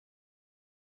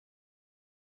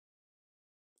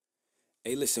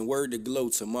Hey, listen, word to glow,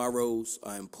 tomorrows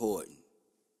are important,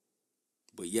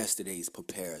 but yesterday's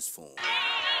prepare us for them.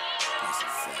 That's a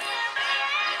fact.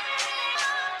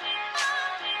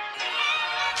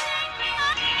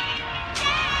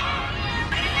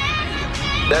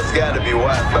 That's gotta be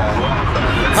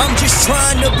Wi-Fi. I'm just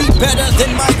trying to be better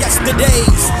than my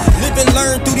yesterdays. Live and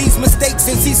learn through these mistakes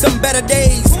and see some better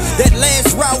days. That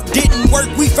last route didn't work,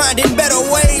 we finding better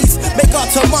ways. Make our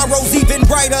tomorrows even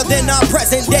brighter than our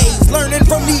present days. Learning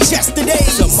from these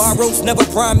yesterdays. Tomorrow's never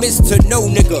promised to no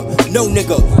nigga, no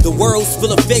nigga. The world's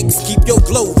full of fakes, keep your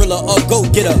glow realer or go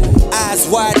getter. Eyes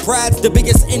wide, pride's the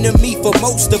biggest enemy for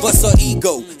most of us, are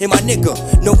ego. And my nigga,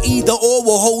 no either or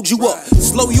will hold you up.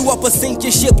 Slow you up or sink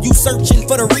your ship, you searching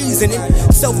for the reasoning.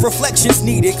 Self-reflection's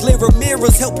needed, clearer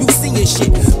mirrors help you seeing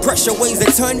shit. Pressure weighs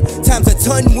a ton, times a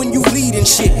ton when you leading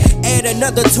shit. Add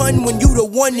another ton when you the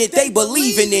one that they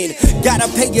believing in. Gotta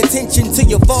pay attention to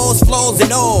your falls, flaws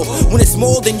and all. When it's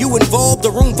more than you involved,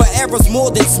 the room for error's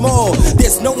more than small.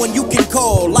 There's no one you can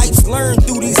call, life's learned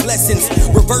through these lessons.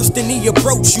 Reversed in the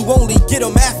approach, you only get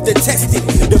them after testing.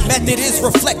 The method is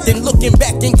reflecting, looking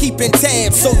back and keeping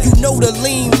tabs. So you know to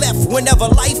lean left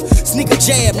whenever life sneak a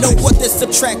jab. Know what to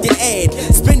subtract and add,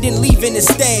 spending, leaving the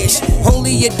stash.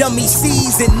 Only a dummy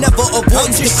sees and never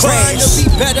avoids the crash. I'm just trying to be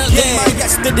better than my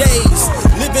yesterdays.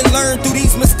 Live and learn through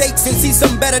these mistakes and see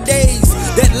some better days.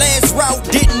 That last route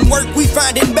didn't work, we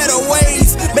finding better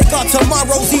ways. Make our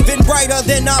tomorrows even brighter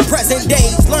than our present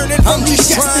days. Learning from these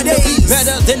yesterdays. To be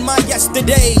better than my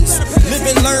yesterdays. Live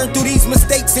and learn through these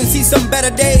mistakes and see some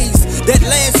better days. That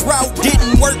last route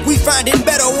didn't work, we finding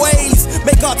better ways.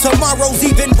 Make our tomorrows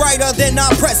even brighter than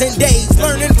our present days.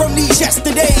 Learning from these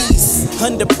yesterdays.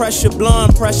 Under pressure,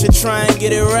 blowing pressure, try and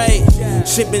get it right.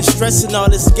 Shit been stressing, all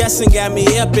this guessing got me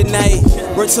up at night.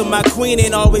 Word to my queen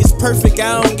ain't always perfect,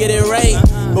 I don't get it right.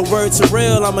 But word to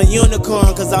real, I'm a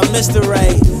unicorn cause I missed it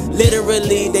right.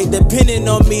 Literally, they depending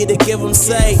on me to give them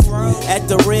sight. At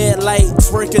the red light,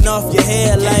 twerking off your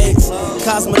headlights.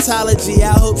 Cosmetology,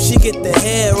 I hope she get the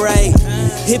hair right.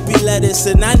 Hippie lettuce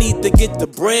and I need to get the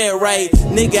bread right.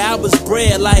 Nigga, I was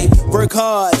bred like work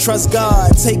hard, trust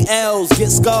God, take L's, get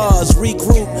scars,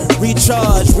 regroup,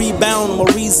 recharge, rebound, or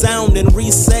resound and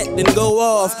reset, then go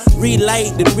off.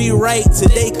 Relight and rewrite,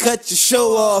 today cut your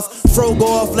show off. Fro go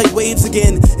off like waves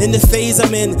again, in the phase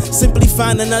I'm in. Simply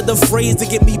find another phrase to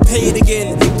get me paid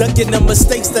again. Ducking the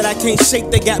mistakes that I can't shake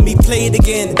that got me played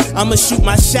again. I'ma shoot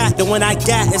my shot, the one I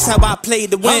got is how I play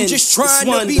to win. I'm just trying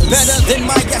to be better than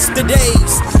my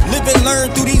yesterdays. Live and learn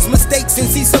through these mistakes and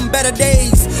see some better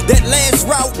days. That last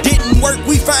route didn't work,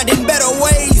 we finding better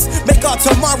ways. Make our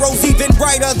tomorrows even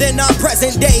brighter than our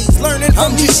present days. Learning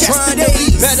from these yesterdays. To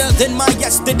be better than my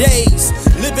yesterdays.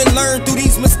 Live and learn through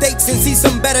these mistakes and see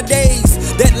some better days.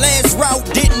 That last route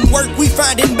didn't work, we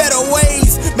finding better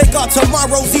ways. Make our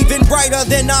tomorrows even brighter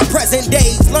than our present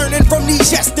days. Learning from these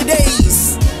yesterdays.